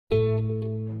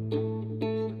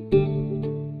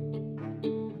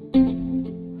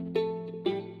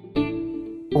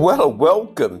Well,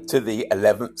 welcome to the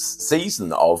 11th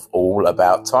season of All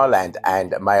About Thailand,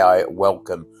 and may I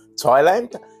welcome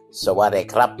Thailand, Sawadee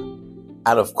Krap,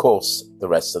 and of course the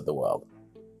rest of the world.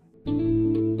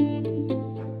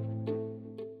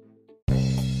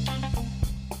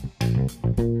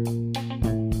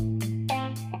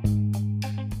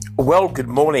 Well, good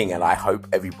morning, and I hope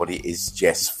everybody is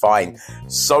just fine.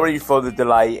 Sorry for the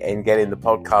delay in getting the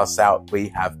podcast out. We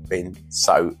have been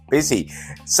so busy.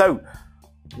 So,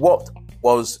 what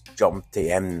was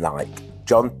Jomtien like?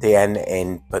 Jomtien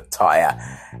in Pattaya.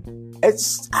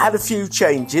 It's had a few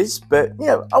changes, but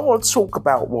I want to talk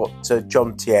about what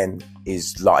Jomtien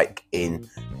is like in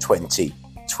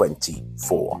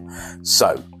 2024.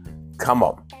 So, come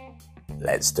on,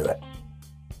 let's do it.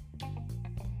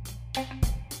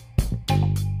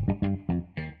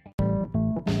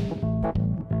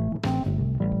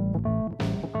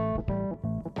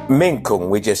 Min Kung,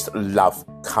 we just love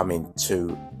coming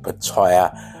to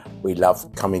Pattaya. We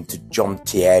love coming to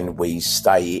Jomtien. We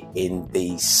stay in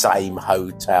the same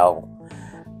hotel,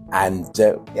 and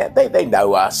they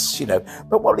know us,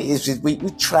 But what it is we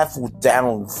travel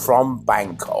down from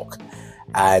Bangkok,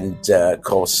 and of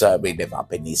course we live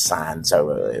up in Isan, so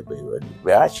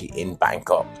we're actually in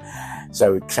Bangkok.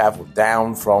 So we travel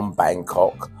down from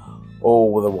Bangkok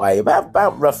all the way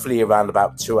about roughly around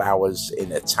about 2 hours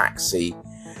in a taxi.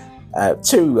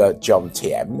 To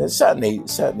Jomtien. There's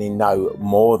certainly no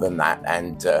more than that,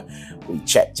 and we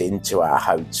checked into our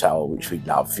hotel, which we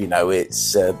love.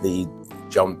 It's the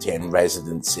Jomtien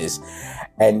residences,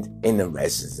 and in the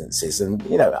residences, and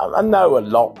I know a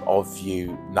lot of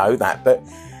you know that, but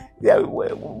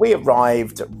we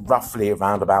arrived roughly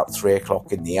around about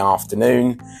 3:00 in the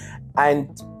afternoon,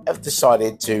 and have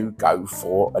decided to go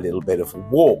for a little bit of a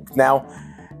walk. Now,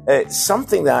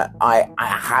 something that I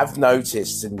have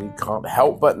noticed, and you can't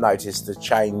help but notice the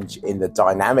change in the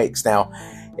dynamics now,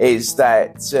 is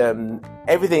that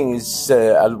everything is,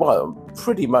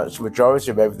 pretty much the majority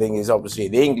of everything is obviously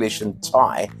in English and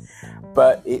Thai,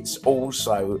 but it's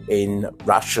also in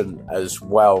Russian as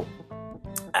well.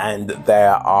 And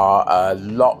there are a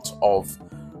lot of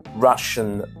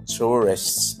Russian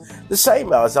tourists, the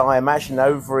same as I imagine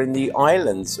over in the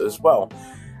islands as well.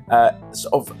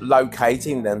 Sort of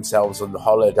locating themselves and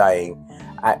holidaying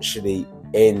actually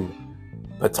in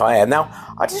Pattaya. Now,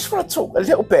 I just want to talk a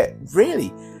little bit,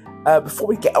 really, before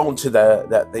we get on to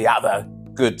the other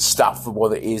good stuff of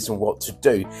what it is and what to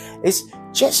do, is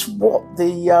just what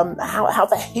the how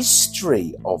the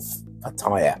history of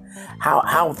Pattaya,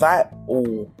 how that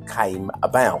all came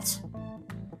about.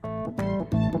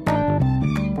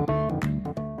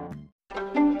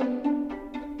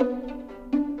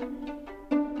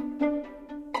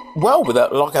 Well, with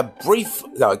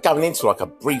going into a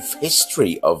brief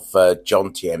history of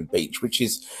Jomtien Beach, which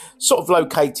is sort of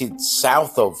located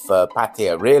south of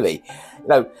Pattaya, really.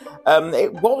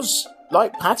 It was,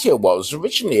 like Pattaya was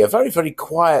originally, a very, very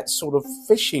quiet sort of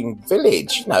fishing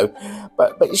village,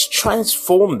 but it's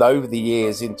transformed over the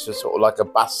years into sort of like a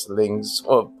bustling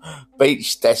sort of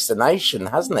beach destination,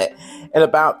 hasn't it? In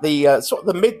about the sort of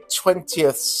the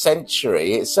mid-20th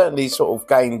century, it certainly sort of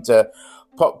gained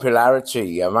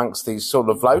popularity amongst these sort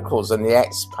of locals and the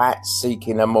expats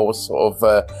seeking a more sort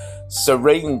of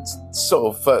serene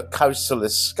sort of coastal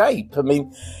escape. I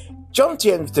mean,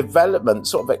 Jomtien's development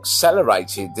sort of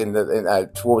accelerated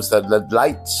towards the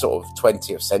late sort of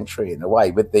 20th century in a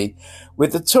way with the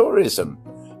tourism.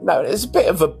 It's a bit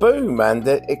of a boom, and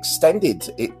it extended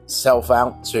itself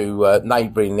out to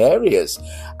neighbouring areas,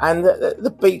 and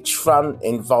the beachfront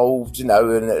involved,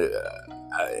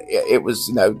 it was,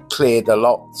 cleared a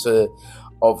lot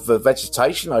of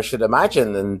vegetation, I should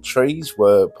imagine, and trees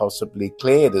were possibly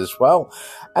cleared as well.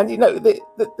 And, the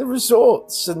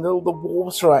resorts and all the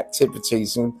water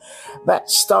activities, and that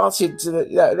started to,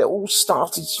 it all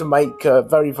started to make a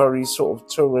very, very sort of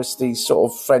touristy,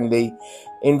 sort of friendly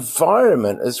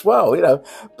environment as well,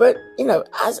 But,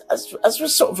 as we're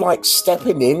sort of like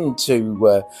stepping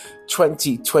into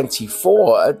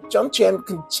 2024, Jomtien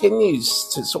continues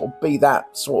to sort of be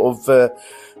that sort of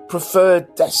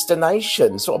preferred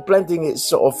destination, sort of blending its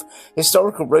sort of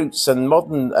historical roots and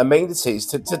modern amenities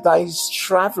to today's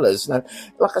travellers.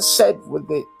 Like I said, with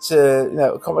it,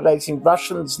 accommodating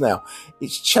Russians now,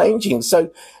 it's changing. So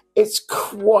it's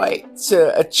quite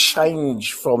a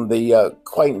change from the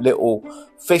quaint little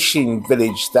fishing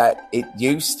village that it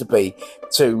used to be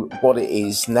to what it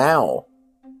is now.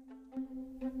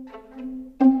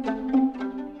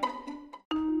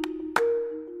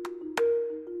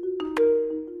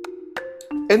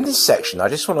 In this section, I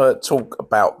just want to talk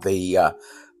about the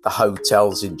the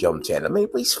hotels in Jomtien. I mean,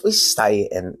 we stay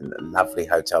in a lovely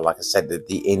hotel, like I said,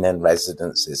 the Inn and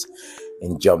Residences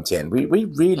in Jomtien. We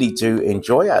really do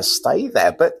enjoy our stay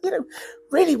there. But,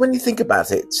 really, when you think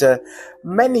about it,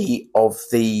 many of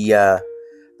the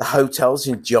hotels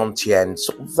in Jomtien,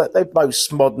 they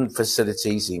boast modern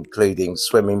facilities, including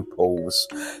swimming pools,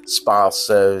 spa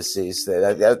services.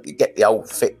 They get the old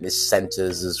fitness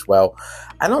centres as well,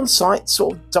 and on-site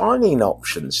sort of dining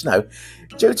options.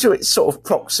 Due to its sort of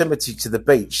proximity to the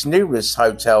beach, numerous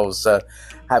hotels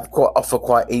offer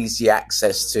quite easy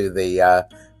access to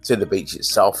the beach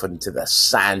itself and to the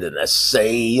sand and the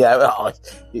sea.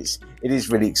 It is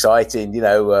really exciting.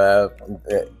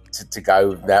 To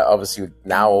go now, obviously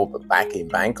now back in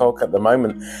Bangkok at the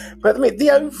moment. But I mean, the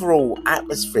overall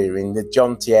atmosphere in the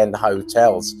Jomtien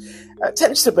hotels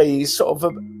tends to be sort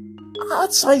of,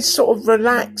 I'd say, sort of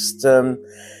relaxed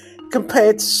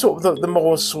compared to sort of the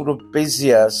more sort of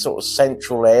busier sort of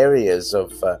central areas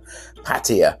of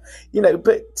Pattaya.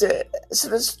 But it's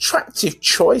an attractive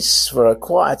choice for a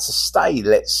quieter stay,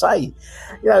 let's say.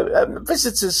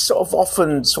 Visitors sort of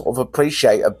often sort of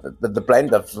appreciate the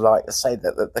blend of, like I say,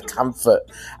 the comfort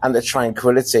and the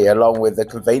tranquility, along with the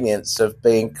convenience of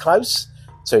being close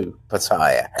to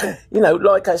Pattaya.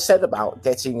 Like I said about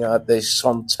getting these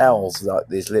Sontels, like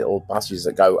these little buses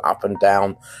that go up and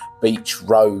down Beach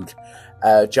Road.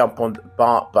 Jump on the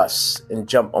BART bus and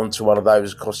jump onto one of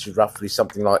those. Costs you roughly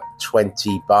something like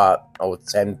 20 baht or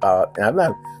 10 baht.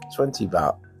 20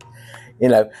 baht.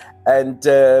 And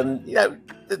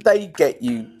they get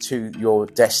you to your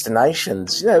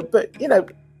destinations. But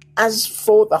as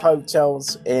for the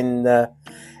hotels in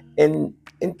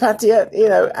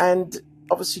Pattaya, and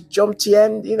obviously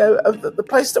Jomtien, the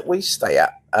place that we stay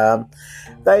at,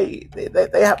 they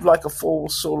have like a full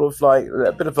sort of like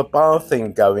a bit of a bar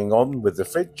thing going on with the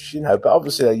fridge, but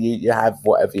obviously you have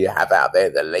whatever you have out there,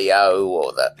 the Leo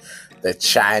or the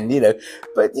Chan,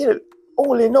 but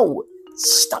all in all,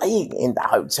 staying in the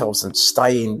hotels and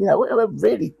staying, we're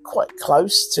really quite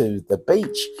close to the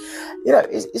beach,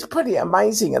 it's pretty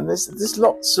amazing, and there's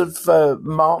lots of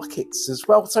markets as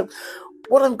well. So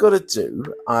what I'm going to do,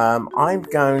 I'm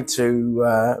going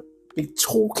to be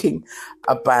talking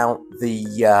about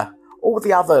all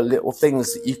the other little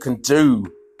things that you can do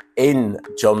in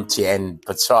Jomtien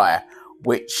Pattaya,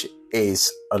 which is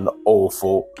an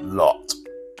awful lot.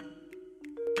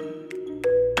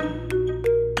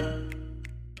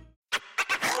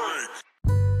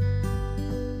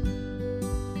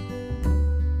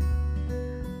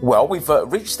 Well, we've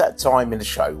reached that time in the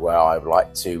show where I would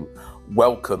like to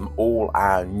welcome all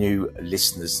our new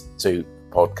listeners to the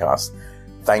podcast.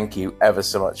 Thank you ever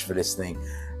so much for listening.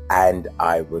 And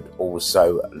I would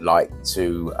also like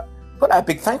to put a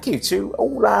big thank you to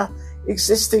all our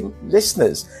existing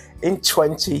listeners in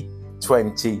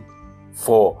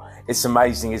 2024. It's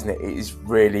amazing, isn't it? It is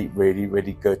really, really,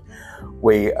 really good.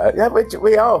 We're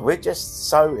just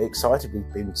so excited.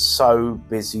 We've been so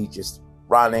busy just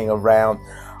running around.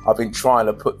 I've been trying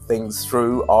to put things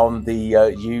through on the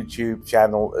YouTube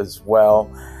channel as well.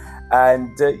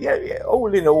 And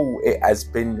all in all, it has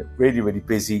been really, really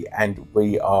busy, and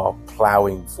we are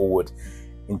ploughing forward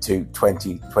into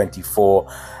 2024.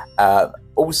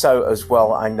 Also, as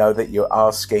well, I know that you're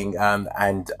asking,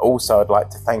 and also I'd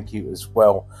like to thank you as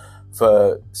well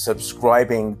for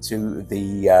subscribing to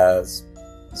the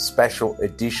special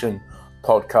edition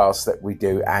podcast that we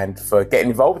do, and for getting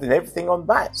involved in everything on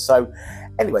that. So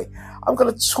anyway, I'm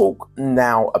going to talk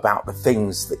now about the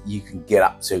things that you can get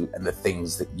up to and the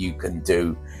things that you can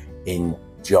do in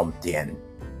Jomtien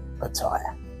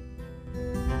Pattaya.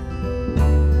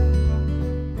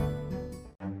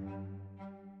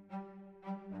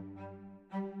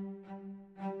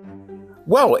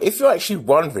 Well, if you're actually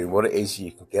wondering what it is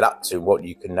you can get up to, what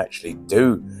you can actually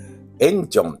do in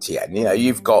Jomtien,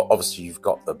 you've got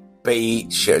the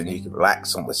beach, and you can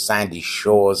relax on the sandy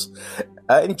shores,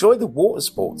 enjoy the water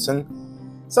sports. And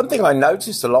something I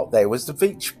noticed a lot there was the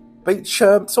beach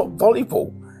sort of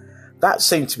volleyball. That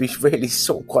seemed to be really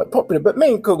sort of quite popular. But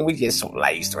me and Kung, we just sort of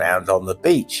lazed around on the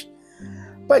beach.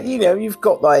 But you've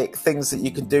got like things that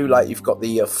you can do, like you've got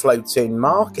the floating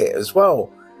market as well,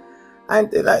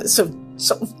 and that's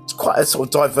quite a sort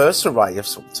of diverse array of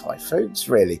sort of Thai foods,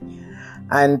 really.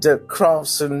 And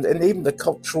crafts and even the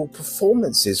cultural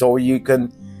performances, or you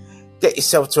can get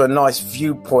yourself to a nice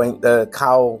viewpoint.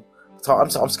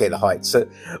 I'm scared of heights, so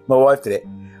my wife did it,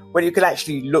 where you can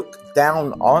actually look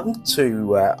down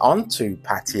onto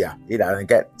Pattaya, and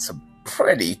get some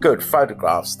pretty good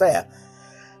photographs there.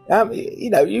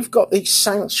 You've got the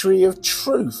Sanctuary of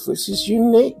Truth, which is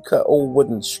unique, all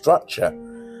wooden structure.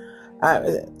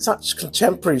 such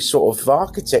contemporary sort of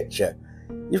architecture.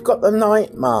 You've got the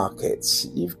night markets.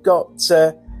 You've got,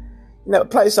 a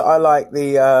place that I like,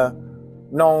 the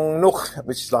Nong Nuk,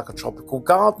 which is like a tropical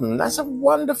garden. That's a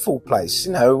wonderful place.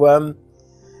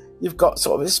 You've got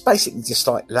it's basically just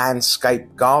like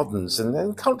landscape gardens and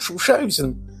then cultural shows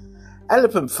and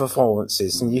elephant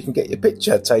performances, and you can get your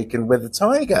picture taken with a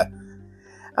tiger.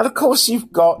 And of course,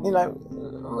 you've got, when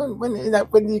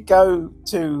you go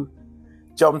to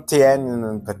Jomtien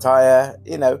and Pattaya,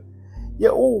 you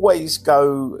always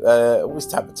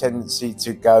have a tendency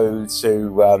to go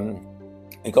to,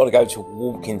 you've got to go to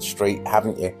Walking Street,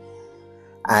 haven't you?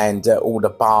 And all the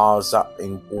bars up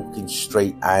in Walking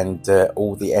Street and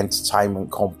all the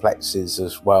entertainment complexes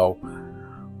as well,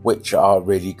 which are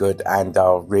really good and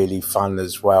are really fun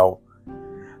as well.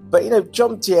 But,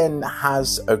 Jomtien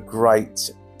has a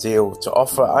great deal to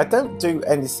offer. I don't do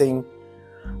anything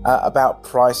about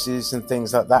prices and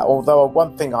things like that, although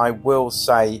one thing I will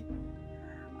say,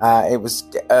 it was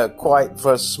quite,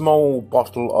 for a small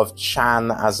bottle of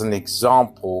Chan as an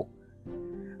example,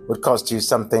 would cost you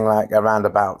something like around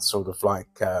about about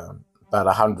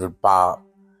 100 baht,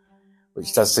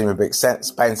 which does seem a bit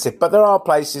expensive. But there are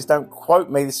places, don't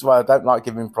quote me, this is why I don't like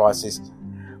giving prices,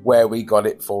 where we got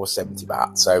it for 70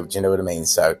 baht. So do you know what I mean?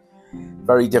 So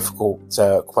very difficult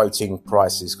quoting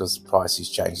prices because the prices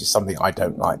change. It's something I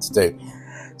don't like to do.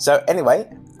 So anyway,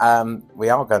 we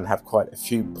are going to have quite a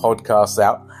few podcasts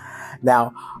out.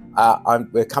 Now,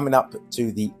 we're coming up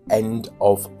to the end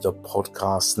of the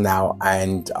podcast now,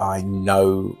 and I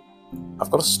know I've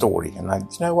got a story, and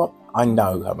you know what? I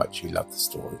know how much you love the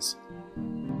stories.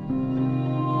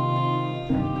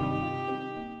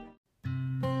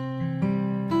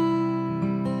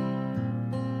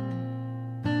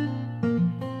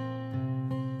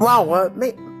 Well,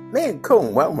 me and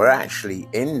Kung, we're actually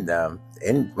in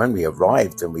when we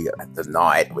arrived and we at the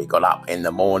night, we got up in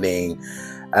the morning.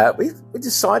 We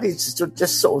decided to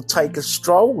just sort of take a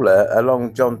stroll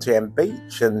along Jomtien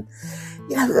Beach, and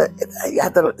you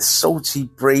had the salty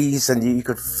breeze, and you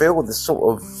could feel the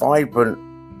sort of vibrant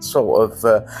sort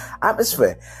of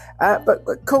atmosphere.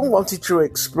 But Kung wanted to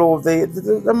explore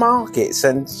the markets,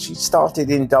 and she started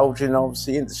indulging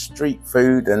obviously in the street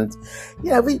food, and we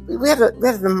had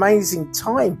an amazing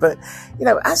time. But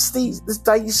as the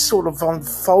days sort of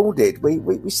unfolded,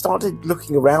 we started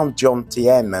looking around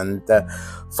Jomtien and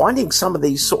finding some of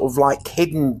these sort of like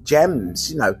hidden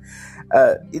gems,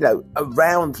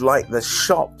 around like the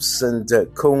shops, and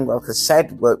Kung, like I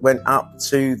said, went up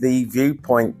to the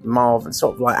viewpoint,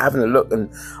 sort of like having a look and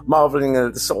marveling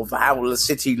at the sort of how the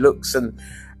city looks and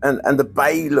the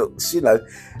bay looks, in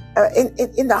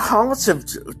the heart of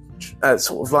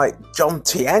sort of like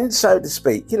Jomtien, so to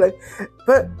speak,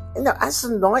 But as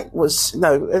the night was,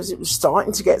 as it was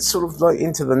starting to get sort of like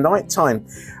into the night time,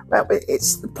 well,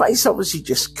 the place obviously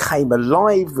just came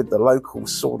alive with the local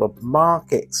sort of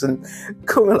markets, and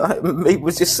Kung and me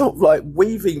was just sort of like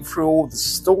weaving through all the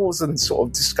stores and sort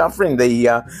of discovering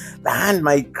the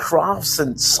handmade crafts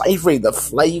and savouring the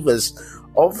flavours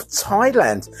of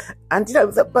Thailand. And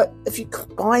but if you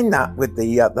combine that with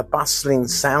the bustling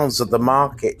sounds of the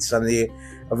markets and the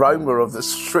aroma of the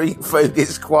street food,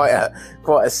 is quite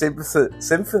a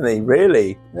symphony,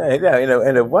 really.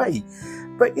 In a way.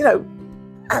 But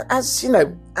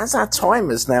as our time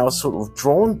is now sort of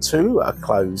drawn to a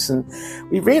close, and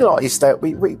we realise that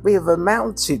we have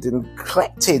amounted and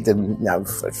collected, and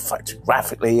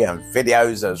photographically and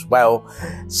videos as well,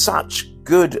 such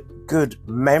good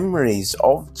memories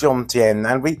of Jomtien,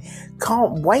 and we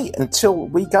can't wait until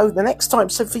we go the next time.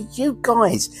 So for you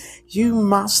guys, you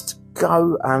must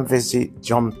go and visit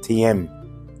Jomtien.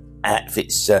 If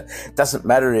it's doesn't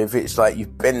matter if it's like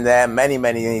you've been there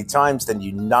many times, then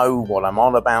you know what I'm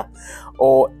on about,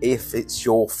 or if it's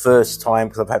your first time,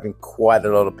 because I'm having quite a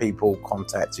lot of people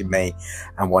contacting me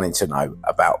and wanting to know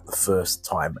about the first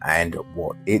time and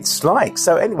what it's like.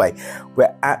 So anyway,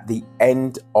 we're at the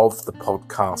end of the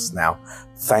podcast now.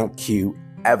 Thank you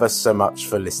ever so much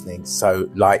for listening. So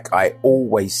like I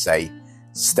always say,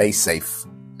 stay safe.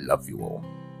 Love you all.